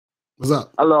What's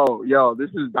up? Hello, yo, this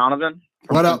is Donovan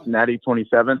from What up? Cincinnati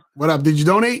 27, What up? Did you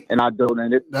donate? and I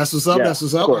donated. That's what's up. Yeah, That's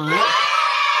what's of up. course. All right.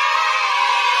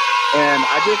 And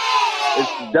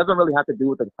it doesn't really have to do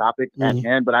with the topic at Mhm.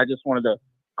 hand, but I just wanted to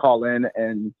call in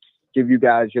and give you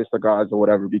guys your cigars or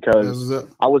whatever, That's because what's up.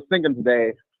 I was thinking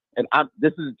today, and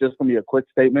this is just going to be a quick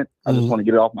statement. I just Mhm. want to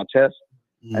get it off my chest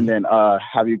Mhm. and then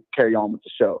have you carry on with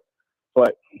the show.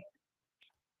 But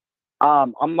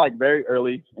I'm like very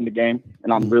early in the game,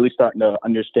 and I'm really starting to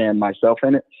understand myself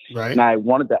in it. Right. And I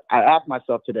asked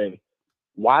myself today,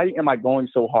 why am I going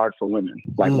so hard for women?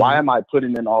 Like, why am I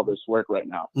putting in all this work right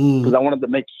now? Because I wanted to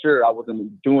make sure I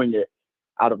wasn't doing it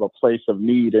out of a place of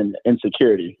need and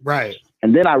insecurity. Right.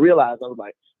 And then I realized, I was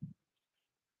like,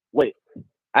 wait,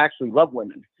 I actually love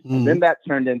women. And then that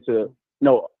turned into,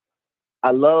 no,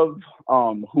 I love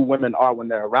who women are when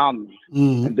they're around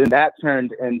me. And then that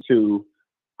turned into,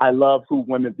 I love who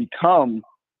women become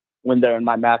when they're in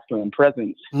my masculine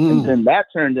presence. And then that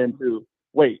turned into,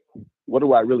 wait, what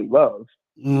do I really love?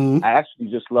 I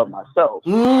actually just love myself.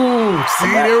 See,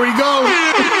 there we go.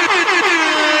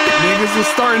 Niggas are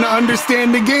starting to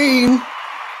understand the game.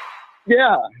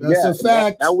 Yeah. That's a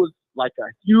fact. That was like a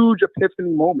huge epiphany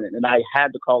moment. And I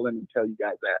had to call in and tell you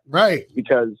guys that. Right.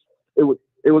 Because it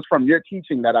was from your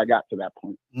teaching that I got to that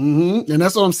point. And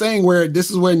that's what I'm saying, where this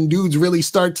is when dudes really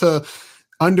start to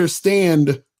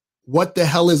understand what the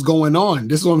hell is going on.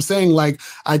 This is what I'm saying. Like,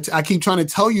 I keep trying to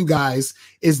tell you guys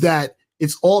is that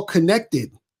it's all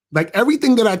connected. Like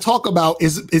everything that I talk about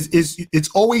is it's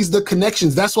always the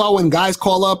connections. That's why when guys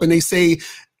call up and they say,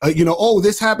 oh,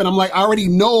 this happened, I'm like, I already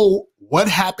know what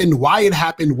happened, why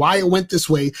it went this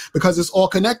way, because it's all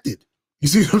connected. You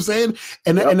see what I'm saying?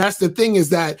 And that's the thing, is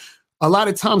that a lot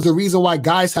of times the reason why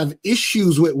guys have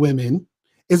issues with women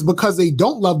is because they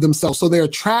don't love themselves. So they're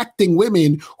attracting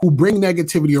women who bring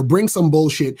negativity or bring some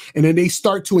bullshit. And then they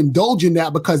start to indulge in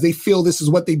that because they feel this is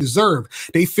what they deserve.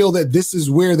 They feel that this is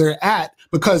where they're at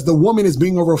because the woman is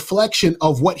being a reflection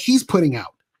of what he's putting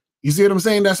out. You see what I'm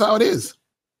saying? That's how it is.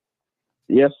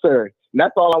 Yes, sir. And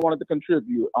that's all I wanted to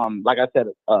contribute. Like I said,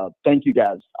 thank you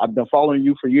guys. I've been following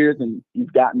you for years and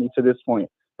you've gotten me to this point.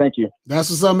 Thank you. That's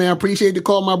what's up, man. I appreciate the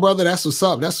call, my brother. That's what's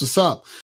up. That's what's up.